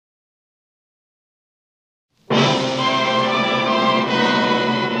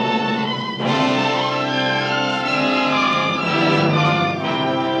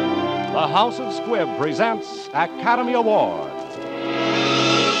House of Squibb presents Academy Award.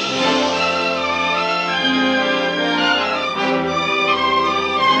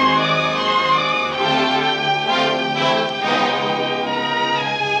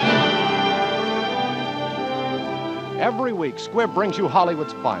 Every week, Squibb brings you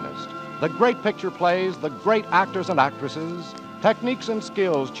Hollywood's finest. The great picture plays, the great actors and actresses, techniques and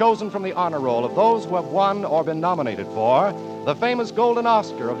skills chosen from the honor roll of those who have won or been nominated for the famous Golden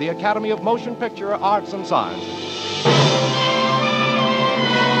Oscar of the Academy of Motion Picture Arts and Sciences.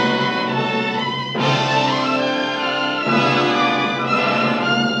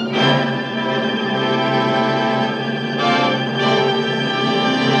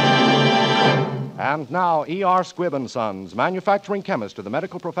 And now, E.R. Squibb & Sons, manufacturing chemist to the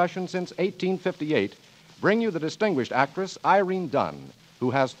medical profession since 1858, bring you the distinguished actress Irene Dunne, who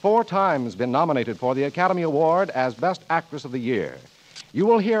has 4 times been nominated for the Academy Award as Best Actress of the Year. You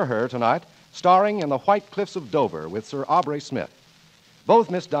will hear her tonight starring in The White Cliffs of Dover with Sir Aubrey Smith. Both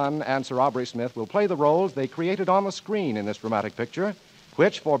Miss Dunne and Sir Aubrey Smith will play the roles they created on the screen in this dramatic picture,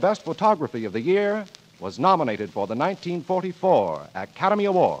 which, for Best Photography of the Year, was nominated for the 1944 Academy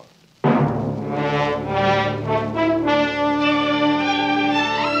Award.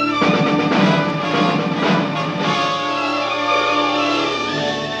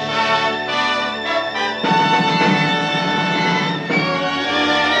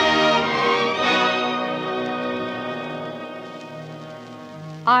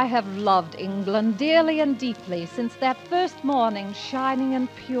 I have loved England dearly and deeply since that first morning, shining and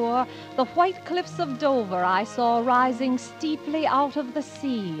pure, the white cliffs of Dover I saw rising steeply out of the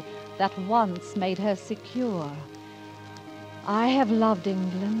sea that once made her secure. I have loved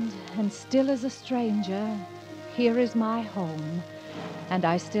England, and still as a stranger, here is my home, and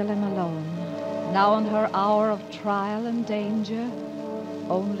I still am alone. Now in her hour of trial and danger,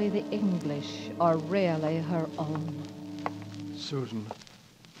 only the English are really her own. Susan,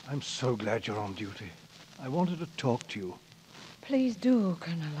 I'm so glad you're on duty. I wanted to talk to you. Please do,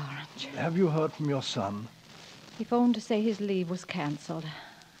 Colonel Orange. Have you heard from your son? He phoned to say his leave was canceled.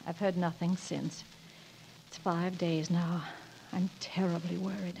 I've heard nothing since. It's 5 days now. I'm terribly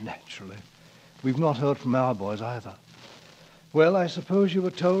worried. Naturally. We've not heard from our boys either. Well, I suppose you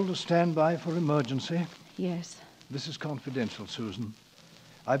were told to stand by for emergency? Yes. This is confidential, Susan.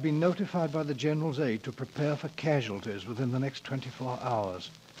 I've been notified by the General's aide to prepare for casualties within the next 24 hours.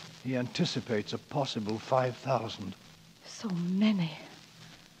 He anticipates a possible 5,000. So many.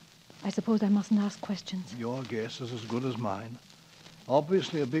 I suppose I mustn't ask questions. Your guess is as good as mine.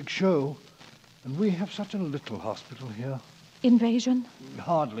 Obviously a big show, and we have such a little hospital here. Invasion?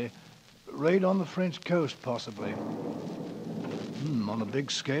 Hardly. Raid on the French coast, possibly. On a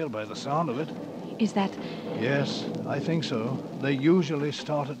big scale by the sound of it. Is that... Yes, I think so. They usually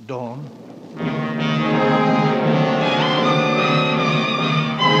start at dawn.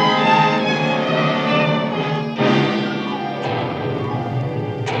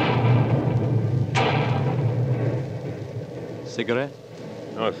 Cigarette?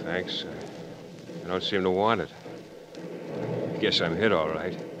 No, thanks. I don't seem to want it. Guess I'm hit all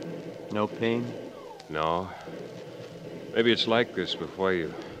right. No pain? No. Maybe it's like this before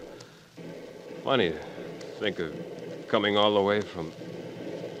you. Funny to think of coming all the way from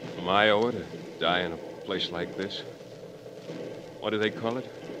Iowa to die in a place like this. What do they call it?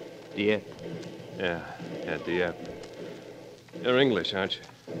 Dieppe. Yeah, Dieppe. You're English, aren't you?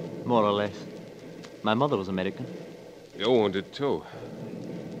 More or less. My mother was American. You're wounded, too.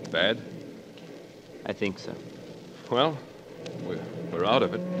 Bad? I think so. Well, we're out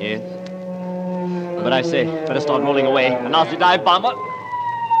of it. Yes. But I say, better start rolling away. A nasty dive bomber.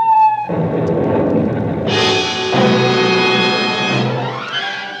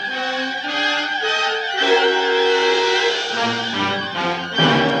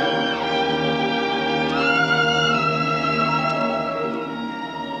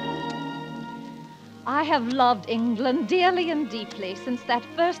 I have loved England dearly and deeply since that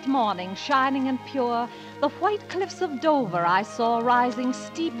first morning, shining and pure, the white cliffs of Dover I saw rising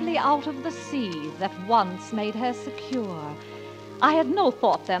steeply out of the sea that once made her secure. I had no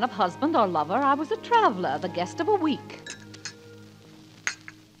thought then of husband or lover. I was a traveler, the guest of a week.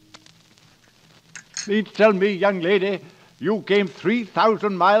 Please tell me, young lady, you came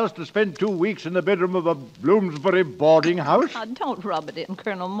 3,000 miles to spend 2 weeks in the bedroom of a Bloomsbury boarding house? Don't rub it in,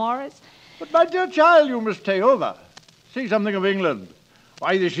 Colonel Morris. But, my dear child, you must stay over. See something of England.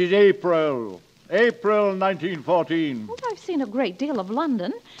 Why, this is April 1914. Well, I've seen a great deal of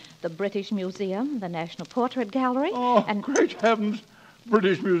London. The British Museum, the National Portrait Gallery, Oh, and... great heavens.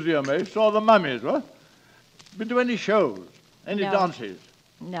 British Museum, eh? Saw the mummies, what? Been to any shows? Any No. dances?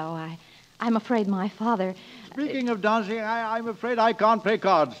 No, I'm afraid my father... Speaking of dancing, I'm afraid I can't play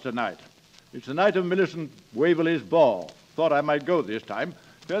cards tonight. It's the night of Millicent Waverley's ball. Thought I might go this time.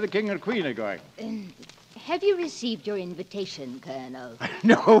 Where the King and Queen are going. Have you received your invitation, Colonel?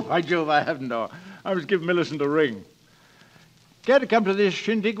 No, by Jove, I haven't, no. I must give Millicent a ring. Care to come to this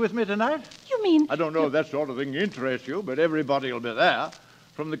shindig with me tonight? You mean... I don't know if that sort of thing interests you, but everybody will be there,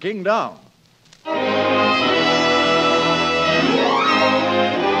 from the King down.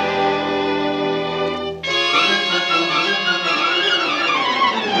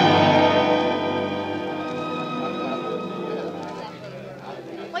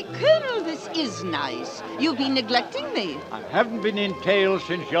 Why, Colonel, this is nice. You've been neglecting me. I haven't been in tail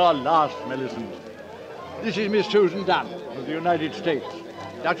since your last, Millicent. This is Miss Susan Dunn of the United States,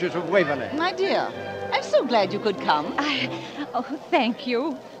 Duchess of Waverley. My dear, I'm so glad you could come. Oh, thank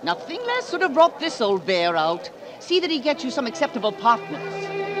you. Nothing less would have brought this old bear out. See that he gets you some acceptable partners.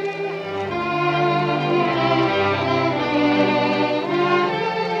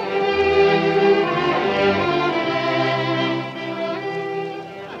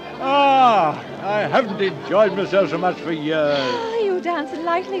 I haven't enjoyed myself so much for years. Oh, you dance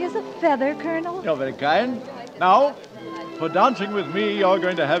lightly as a feather, Colonel. You're very kind. Now, for dancing with me, you're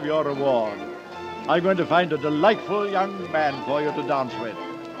going to have your reward. I'm going to find a delightful young man for you to dance with.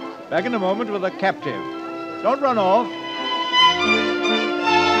 Back in a moment with a captive. Don't run off.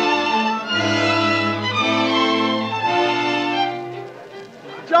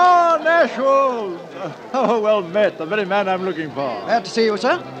 John Ashwood! Oh, well met. The very man I'm looking for. Glad to see you,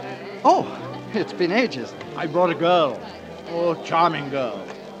 sir. Oh, it's been ages. I brought a girl. Oh, charming girl.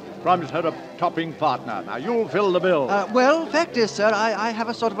 Promised her a topping partner. Now, you'll fill the bill. Well, fact is, sir, I have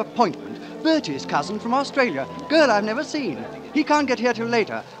a sort of appointment. Bertie's cousin from Australia. Girl I've never seen. He can't get here till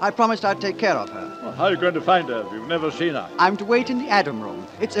later. I promised I'd take care of her. Well, how are you going to find her if you've never seen her? I'm to wait in the Adam room.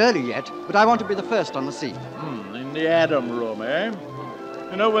 It's early yet, but I want to be the first on the scene. In the Adam room, eh?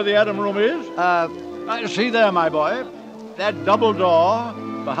 You know where the Adam room is? See there, my boy. That double door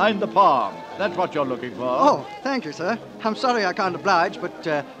behind the palm. That's what you're looking for. Oh, thank you, sir. I'm sorry I can't oblige, but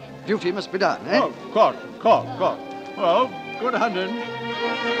duty must be done, eh? Oh, of course. Well, good hunting.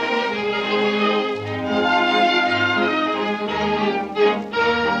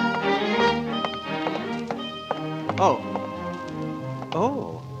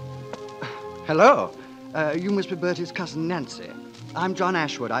 Oh. Hello. You must be Bertie's cousin Nancy. I'm John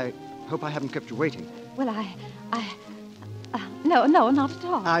Ashwood. I hope I haven't kept you waiting. Well, no, not at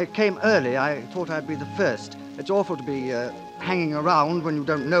all. I came early. I thought I'd be the first. It's awful to be hanging around when you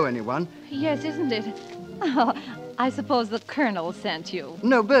don't know anyone. Yes, isn't it? Oh, I suppose the Colonel sent you.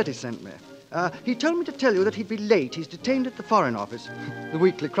 No, Bertie sent me. He told me to tell you that he'd be late. He's detained at the Foreign Office. The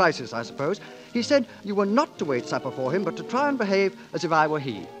weekly crisis, I suppose. He said you were not to wait supper for him, but to try and behave as if I were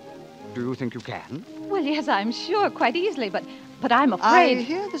he. Do you think you can? Well, yes, I'm sure, quite easily, but I'm afraid... I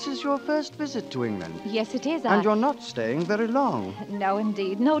hear this is your first visit to England. Yes, it is. And you're not staying very long. No,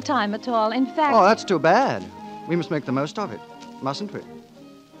 indeed. No time at all. In fact... Oh, that's too bad. We must make the most of it, mustn't we?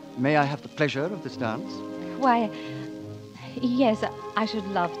 May I have the pleasure of this dance? Why, yes, I should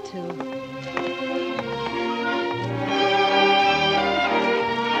love to.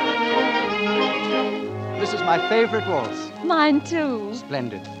 This is my favorite waltz. Mine, too.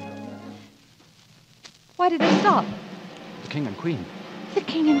 Splendid. Why did they stop? The King and Queen. The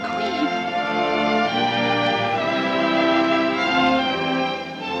King and Queen.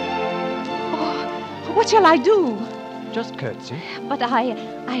 Oh, what shall I do? Just curtsy. But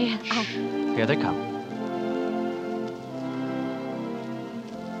Here they come.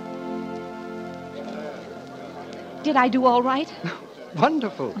 Did I do all right?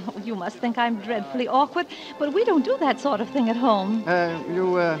 Wonderful. Oh, you must think I'm dreadfully awkward, but we don't do that sort of thing at home.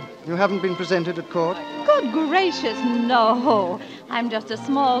 You haven't been presented at court? Good gracious, no. I'm just a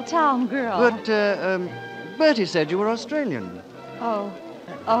small town girl. But, Bertie said you were Australian. Oh,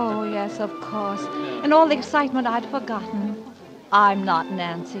 yes, of course. In all the excitement, I'd forgotten. I'm not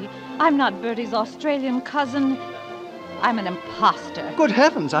Nancy. I'm not Bertie's Australian cousin. I'm an imposter. Good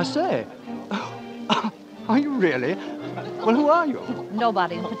heavens, I say. Oh, are you really? Well, who are you?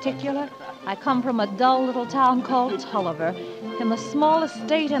 Nobody in particular. I come from a dull little town called Tulliver, in the smallest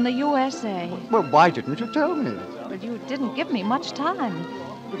state in the USA. Well, why didn't you tell me? But you didn't give me much time.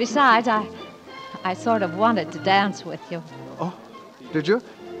 Besides, I sort of wanted to dance with you. Oh, did you?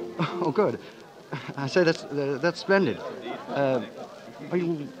 Oh, good. I say that's splendid. Are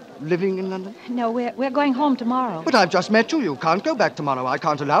you living in London? No, we're going home tomorrow. But I've just met you. You can't go back tomorrow. I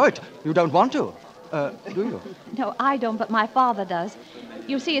can't allow it. You don't want to. Do you? No, I don't, but my father does.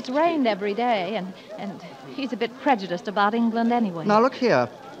 You see, it's rained every day, and he's a bit prejudiced about England anyway. Now, look here.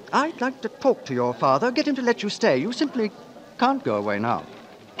 I'd like to talk to your father, get him to let you stay. You simply can't go away now.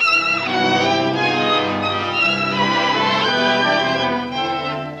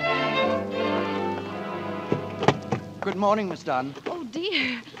 Good morning, Miss Dunn. Oh,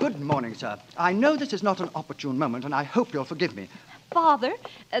 dear. Good morning, sir. I know this is not an opportune moment, and I hope you'll forgive me. Father,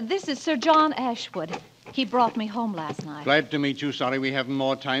 this is Sir John Ashwood. He brought me home last night. Glad to meet you. Sorry we haven't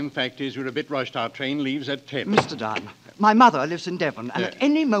more time. Fact is, we're a bit rushed. Our train leaves at 10. Mr. Dunn, my mother lives in Devon, and Yes. at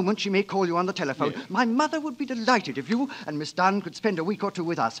any moment she may call you on the telephone. Yes. My mother would be delighted if you and Miss Dunn could spend a week or two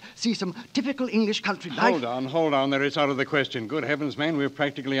with us, see some typical English country life. Hold on. There, it's out of the question. Good heavens, man, we're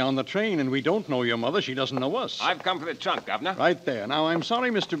practically on the train, and we don't know your mother. She doesn't know us. I've come for the trunk, Governor. Right there. Now, I'm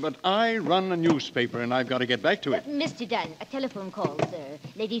sorry, mister, but I run a newspaper, and I've got to get back to it. Mr. Dunn, a telephone call, sir.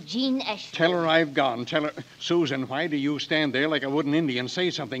 Lady Jean Ashton. Tell her I've gone. Tell her... Susan, why do you stand there like a wooden Indian? Say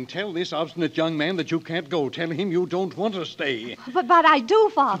something. Tell this obstinate young man that you can't go. Tell him you don't want to stay. But I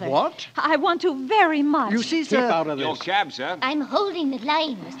do, Father. What? I want to very much. You see, Keep sir... out of this. Your cab, sir. I'm holding the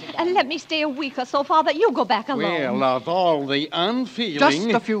line, Mr. Dunn. And let me stay a week or so, Father. You go back alone. Well, of all the unfeeling... Just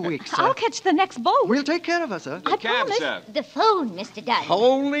a few weeks, sir. I'll catch the next boat. We'll take care of her, sir. Your cab, promise. sir. The phone, Mr. Dunn.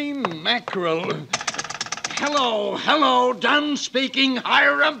 Holy mackerel. Hello, Dunn speaking.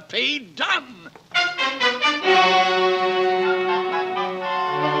 Hiram P. Dunn.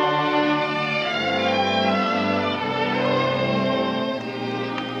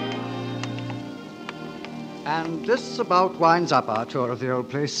 And this about winds up our tour of the old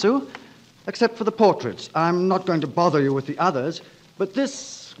place, Sue. Except for the portraits. I'm not going to bother you with the others, but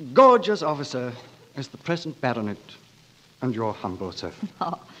this gorgeous officer is the present baronet and your humble servant.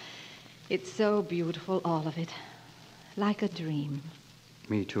 Oh, it's so beautiful, all of it. Like a dream.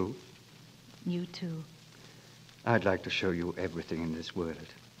 Me too. You too. I'd like to show you everything in this world.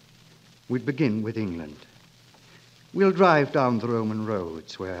 We'd begin with England. We'll drive down the Roman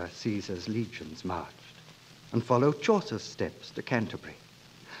roads where Caesar's legions marched and follow Chaucer's steps to Canterbury.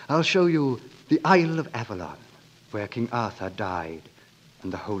 I'll show you the Isle of Avalon, where King Arthur died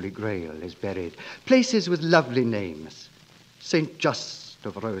and the Holy Grail is buried. Places with lovely names. St. Just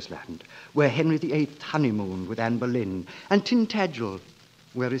of Roseland, where Henry VIII honeymooned with Anne Boleyn, and Tintagel,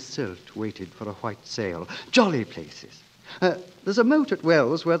 where Iseult waited for a white sail. Jolly places. There's a moat at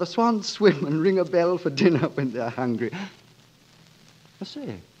Wells where the swans swim and ring a bell for dinner when they're hungry. I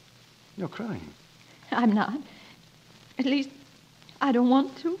say, you're crying. I'm not. At least, I don't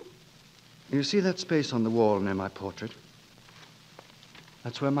want to. You see that space on the wall near my portrait?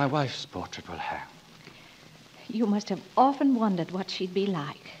 That's where my wife's portrait will hang. You must have often wondered what she'd be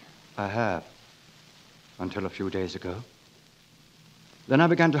like. I have. Until a few days ago. Then I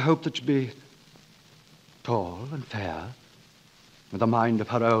began to hope that she'd be tall and fair, with a mind of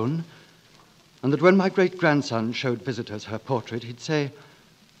her own, and that when my great-grandson showed visitors her portrait, he'd say,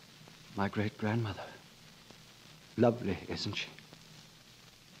 "My great-grandmother. Lovely, isn't she?"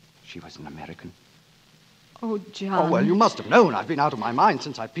 She was an American. Oh, John. Oh, well, you must have known I've been out of my mind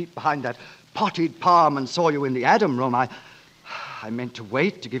since I peeped behind that potted palm and saw you in the Adam room. I meant to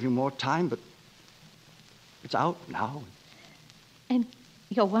wait to give you more time, but it's out now. And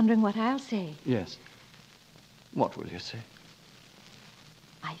you're wondering what I'll say. Yes. What will you say?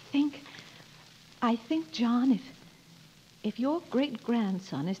 I think, John, if your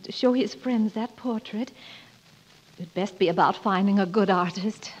great-grandson is to show his friends that portrait, it'd best be about finding a good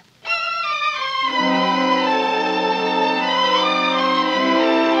artist.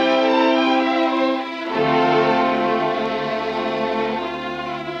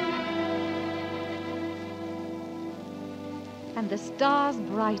 And the stars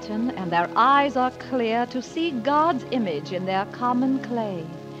brighten, and their eyes are clear to see God's image in their common clay.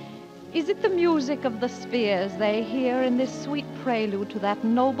 Is it the music of the spheres they hear in this sweet prelude to that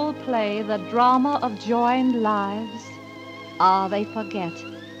noble play, the drama of joined lives? Ah, they forget.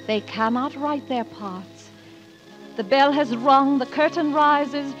 They cannot write their parts. The bell has rung, the curtain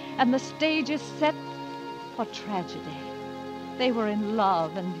rises, and the stage is set for tragedy. They were in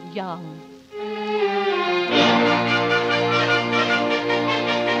love and young.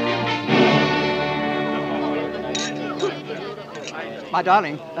 My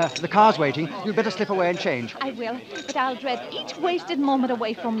darling, the car's waiting. You'd better slip away and change. I will, but I'll dread each wasted moment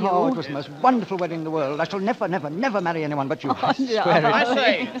away from you. Oh, it was the most wonderful wedding in the world. I shall never, never, never marry anyone but you. I swear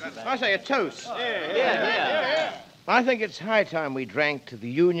it. I say a toast. Yeah. I think it's high time we drank to the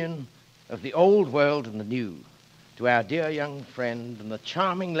union of the old world and the new, to our dear young friend and the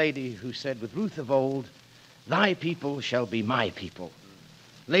charming lady who said with Ruth of old, "Thy people shall be my people."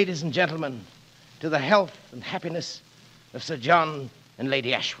 Ladies and gentlemen, to the health and happiness of Sir John and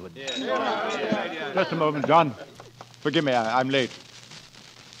Lady Ashwood. Just a moment, John. Forgive me, I'm late.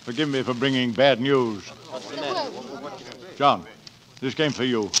 Forgive me for bringing bad news. John, this came for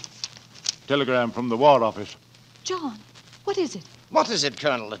you. Telegram from the War Office. John, what is it? What is it,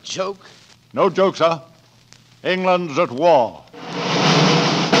 Colonel? A joke? No joke, sir. England's at war.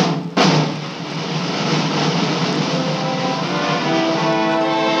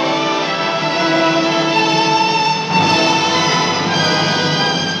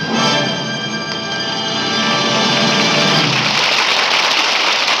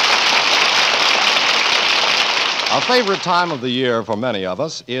 A favorite time of the year for many of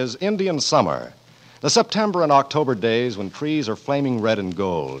us is Indian summer. The September and October days when trees are flaming red and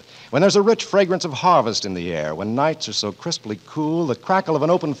gold, when there's a rich fragrance of harvest in the air, when nights are so crisply cool the crackle of an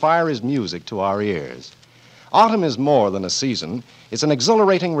open fire is music to our ears. Autumn is more than a season. It's an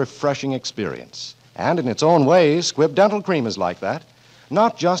exhilarating, refreshing experience. And in its own way, Squibb Dental Cream is like that.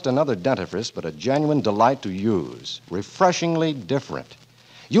 Not just another dentifrice, but a genuine delight to use. Refreshingly different.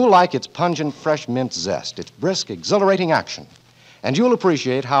 You'll like its pungent, fresh mint zest, its brisk, exhilarating action. And you'll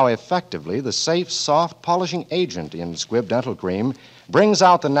appreciate how effectively the safe, soft, polishing agent in Squibb Dental Cream brings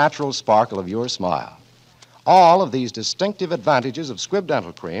out the natural sparkle of your smile. All of these distinctive advantages of Squibb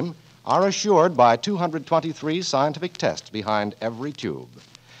Dental Cream are assured by 223 scientific tests behind every tube.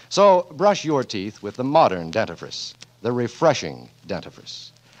 So brush your teeth with the modern dentifrice, the refreshing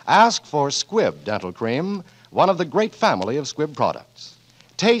dentifrice. Ask for Squibb Dental Cream, one of the great family of Squibb products.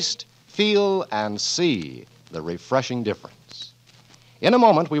 Taste, feel, and see the refreshing difference. In a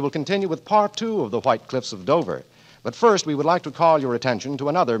moment, we will continue with part 2 of The White Cliffs of Dover. But first, we would like to call your attention to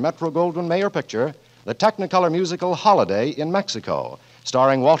another Metro-Goldwyn-Mayer picture, the Technicolor musical Holiday in Mexico,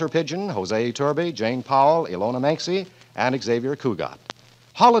 starring Walter Pidgeon, Jose Iturbe, Jane Powell, Ilona Manxie, and Xavier Cugat.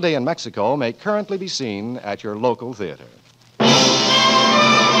 Holiday in Mexico may currently be seen at your local theater.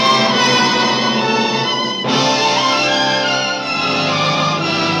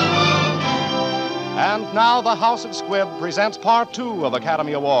 And now the House of Squibb presents part 2 of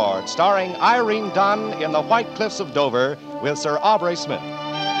Academy Award, starring Irene Dunn in The White Cliffs of Dover with Sir Aubrey Smith.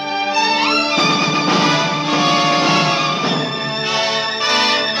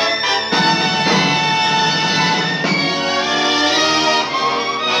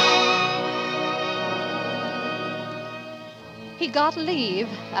 He got leave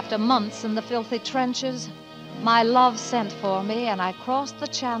after months in the filthy trenches. My love sent for me, and I crossed the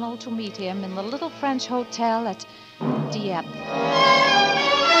channel to meet him in the little French hotel at Dieppe.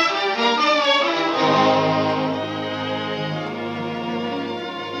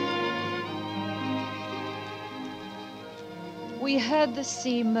 We heard the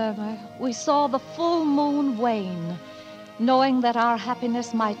sea murmur. We saw the full moon wane, knowing that our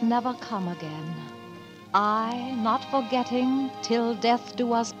happiness might never come again. I, not forgetting till death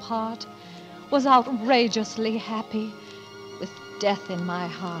do us part, was outrageously happy with death in my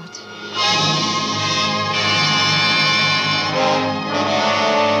heart.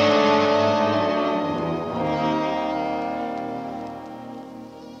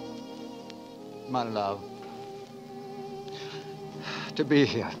 My love, to be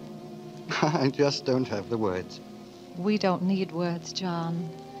here, I just don't have the words. We don't need words, John.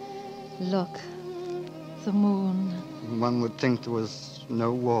 Look, the moon. One would think there was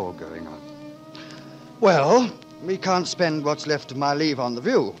no war going on. Well, we can't spend what's left of my leave on the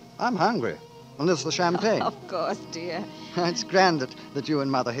view. I'm hungry. And there's the champagne. Of course, dear. It's grand that you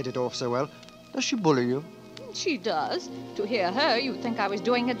and Mother hit it off so well. Does she bully you? She does. To hear her, you'd think I was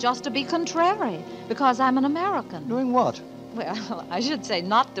doing it just to be contrary, because I'm an American. Doing what? Well, I should say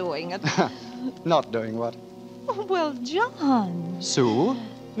not doing it. Not doing what? Well, John. Sue,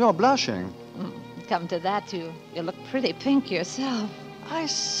 you're blushing. Come to that, you look pretty pink yourself. I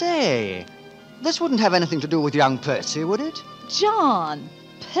say, this wouldn't have anything to do with young Percy, would it? John,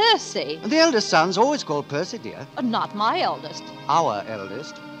 Percy. The eldest son's always called Percy, dear. Not my eldest. Our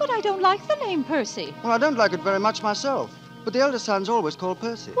eldest. But I don't like the name Percy. Well, I don't like it very much myself. But the eldest son's always called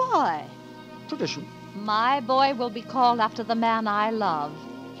Percy. Why? Tradition. My boy will be called after the man I love,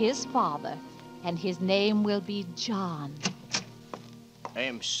 his father, and his name will be John. I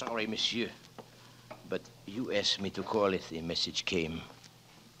am sorry, monsieur, but you asked me to call if the message came.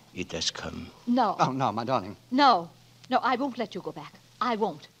 It has come. No. Oh, no, my darling. No, I won't let you go back. I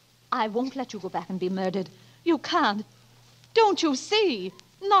won't. I won't let you go back and be murdered. You can't. Don't you see?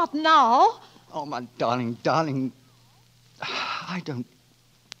 Not now. Oh, my darling, darling. I don't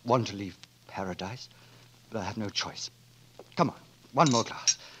want to leave paradise, but I have no choice. Come on, one more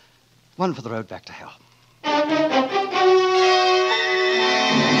glass. One for the road back to hell.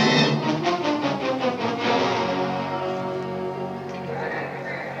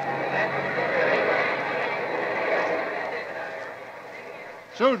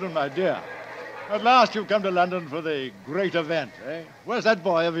 Susan, my dear. At last you've come to London for the great event, eh? Where's that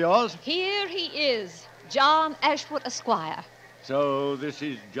boy of yours? Here he is, John Ashwood, Esquire. So this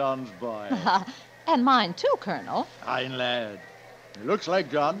is John's boy. And mine, too, Colonel. Fine lad. He looks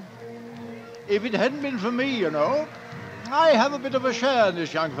like John. If it hadn't been for me, you know, I have a bit of a share in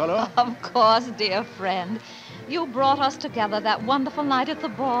this young fellow. Of course, dear friend. You brought us together that wonderful night at the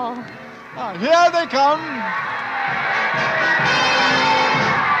ball. Ah, here they come.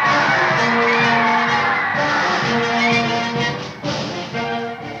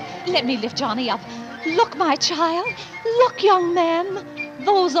 Let me lift Johnny up. Look, my child. Look, young man.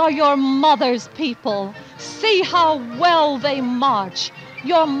 Those are your mother's people. See how well they march.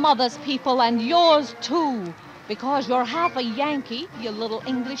 Your mother's people and yours, too. Because you're half a Yankee, you little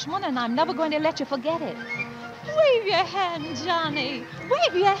Englishman, and I'm never going to let you forget it. Wave your hand, Johnny.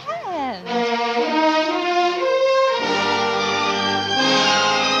 Wave your hand.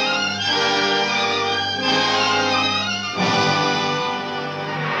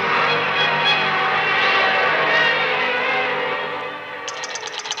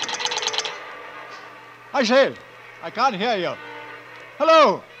 I say, I can't hear you.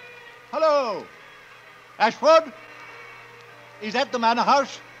 Hello? Hello? Ashford? Is that the manor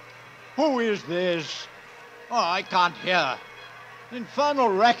house? Who is this? Oh, I can't hear. Infernal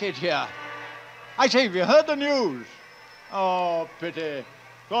racket here. I say, have you heard the news? Oh, pity.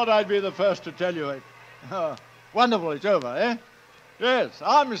 Thought I'd be the first to tell you it. Wonderful, it's over, eh? Yes,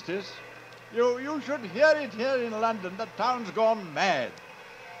 armistice. You should hear it here in London. The town's gone mad.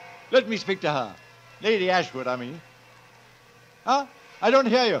 Let me speak to her. Lady Ashwood, I mean. Huh? I don't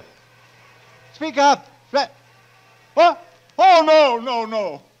hear you. Speak up. What? Oh,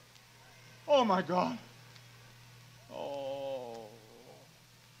 no. Oh, my God. Oh.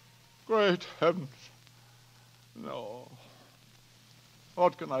 Great heavens. No.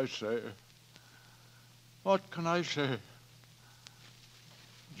 What can I say? What can I say?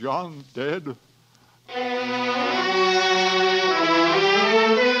 John dead?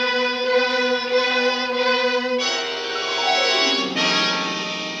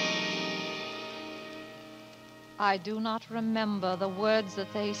 I do not remember the words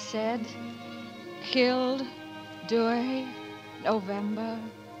that they said. Killed, Douay, November.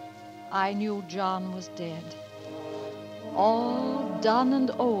 I knew John was dead. All done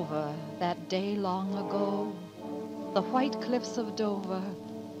and over that day long ago. The white cliffs of Dover,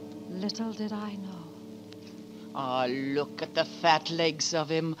 little did I know. Ah, look at the fat legs of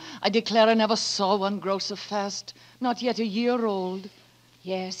him. I declare I never saw one grow so fast. Not yet a year old.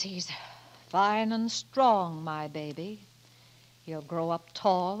 Yes, he's fine and strong, my baby. He'll grow up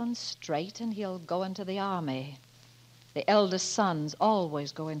tall and straight, and he'll go into the army. The eldest sons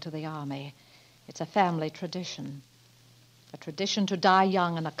always go into the army. It's a family tradition. A tradition to die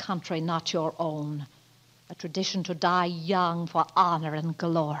young in a country not your own. A tradition to die young for honor and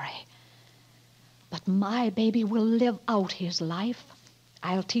glory. But my baby will live out his life.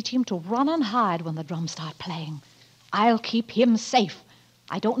 I'll teach him to run and hide when the drums start playing. I'll keep him safe.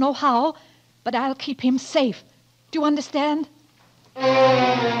 I don't know how, but I'll keep him safe. Do you understand?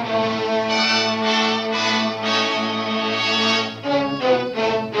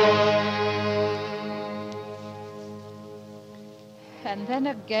 And then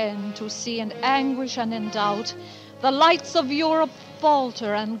again, to see in anguish and in doubt the lights of Europe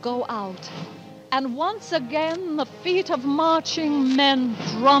falter and go out. And once again, the feet of marching men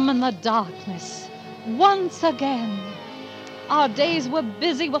drum in the darkness. Once again. Our days were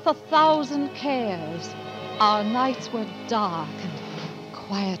busy with 1,000 cares. Our nights were dark and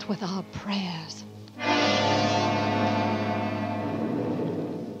quiet with our prayers.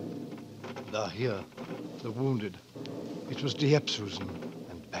 They're here, the wounded. It was Dieppe, Susan,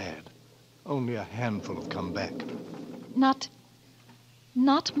 and bad. Only a handful have come back. Not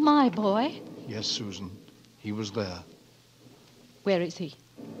my boy. Yes, Susan. He was there. Where is he?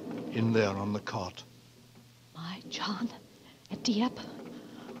 In there on the cot. My John at Dieppe?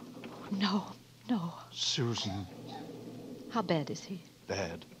 No. Susan. How bad is he?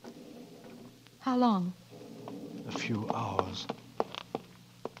 Bad. How long? A few hours.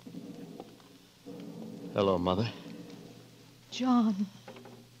 Hello, Mother. John.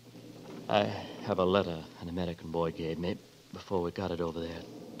 I have a letter an American boy gave me before we got it over there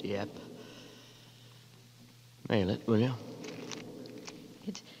at Dieppe. Mail it, will you?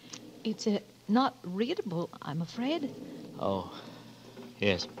 It's not readable, I'm afraid. Oh,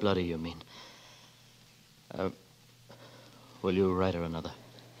 yes, bloody, you mean. Will you write her another?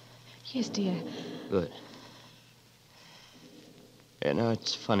 Yes, dear. Good. You know,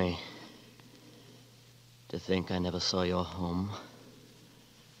 it's funny to think I never saw your home.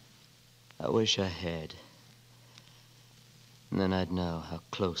 I wish I had. And then I'd know how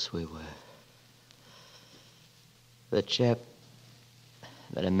close we were. The chap,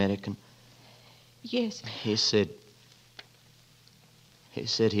 that American... Yes. He said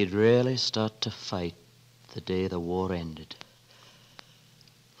he'd really start to fight the day the war ended.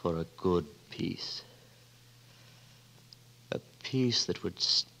 For a good peace. A peace that would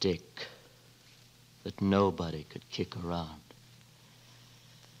stick. That nobody could kick around.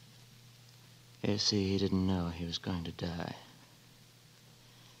 You see, he didn't know he was going to die.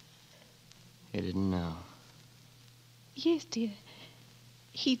 He didn't know. Yes, dear.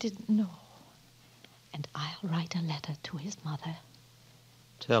 He didn't know. And I'll write a letter to his mother.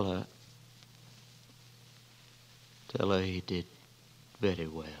 Tell her he did very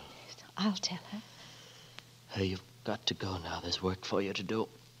well. I'll tell her. Hey, you've got to go now. There's work for you to do.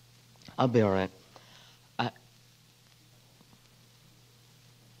 I'll be all right.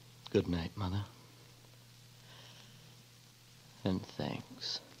 Good night, Mother. And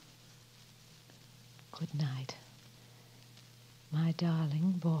thanks. Good night, my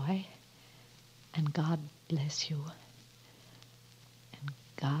darling boy. And God bless you. And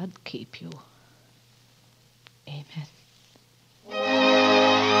God keep you. Amen.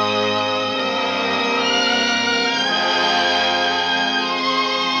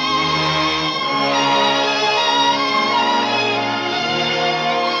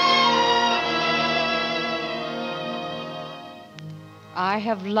 I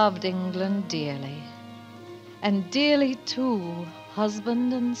have loved England dearly, and dearly, too,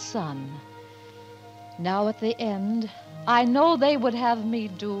 husband and son. Now at the end, I know they would have me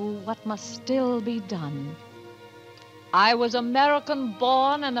do what must still be done. I was American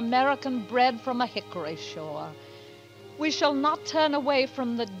born and American bred from a hickory shore. We shall not turn away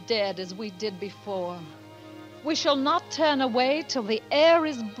from the dead as we did before. We shall not turn away till the air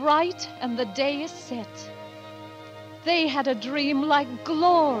is bright and the day is set. They had a dream like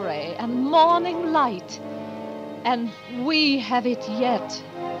glory and morning light, and we have it yet.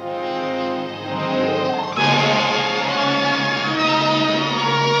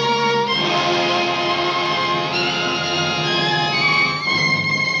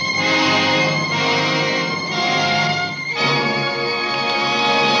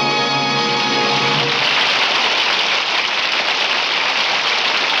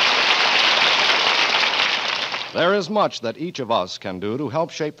 There is much that each of us can do to help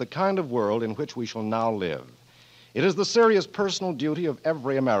shape the kind of world in which we shall now live. It is the serious personal duty of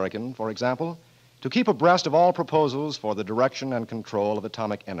every American, for example, to keep abreast of all proposals for the direction and control of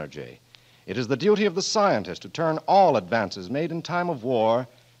atomic energy. It is the duty of the scientist to turn all advances made in time of war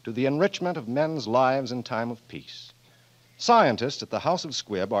to the enrichment of men's lives in time of peace. Scientists at the House of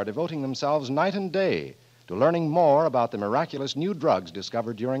Squibb are devoting themselves night and day to learning more about the miraculous new drugs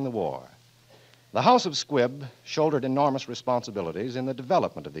discovered during the war. The House of Squibb shouldered enormous responsibilities in the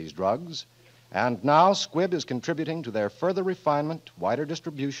development of these drugs, and now Squibb is contributing to their further refinement, wider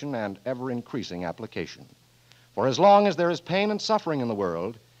distribution, and ever-increasing application. For as long as there is pain and suffering in the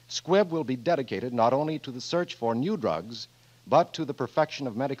world, Squibb will be dedicated not only to the search for new drugs, but to the perfection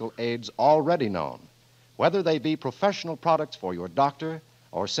of medical aids already known, whether they be professional products for your doctor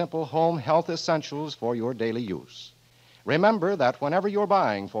or simple home health essentials for your daily use. Remember that whenever you're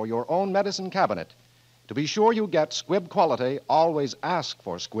buying for your own medicine cabinet, to be sure you get Squibb quality, always ask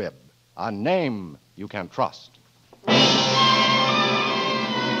for Squibb, a name you can trust.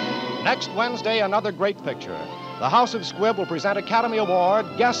 Next Wednesday, another great picture. The House of Squibb will present Academy Award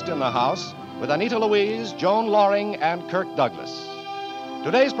Guest in the House with Anita Louise, Joan Loring, and Kirk Douglas.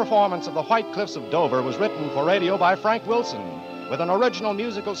 Today's performance of The White Cliffs of Dover was written for radio by Frank Wilson, with an original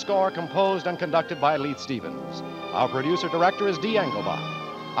musical score composed and conducted by Leith Stevens. Our producer-director is Dee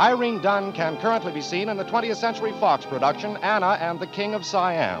Engelbach. Irene Dunn can currently be seen in the 20th Century Fox production, Anna and the King of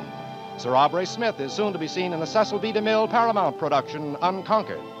Siam. Sir Aubrey Smith is soon to be seen in the Cecil B. DeMille Paramount production,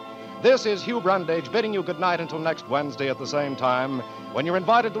 Unconquered. This is Hugh Brundage bidding you good night until next Wednesday at the same time, when you're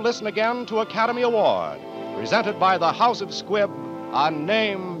invited to listen again to Academy Award, presented by the House of Squibb, a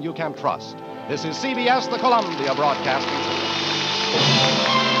name you can trust. This is CBS, the Columbia Broadcasting System.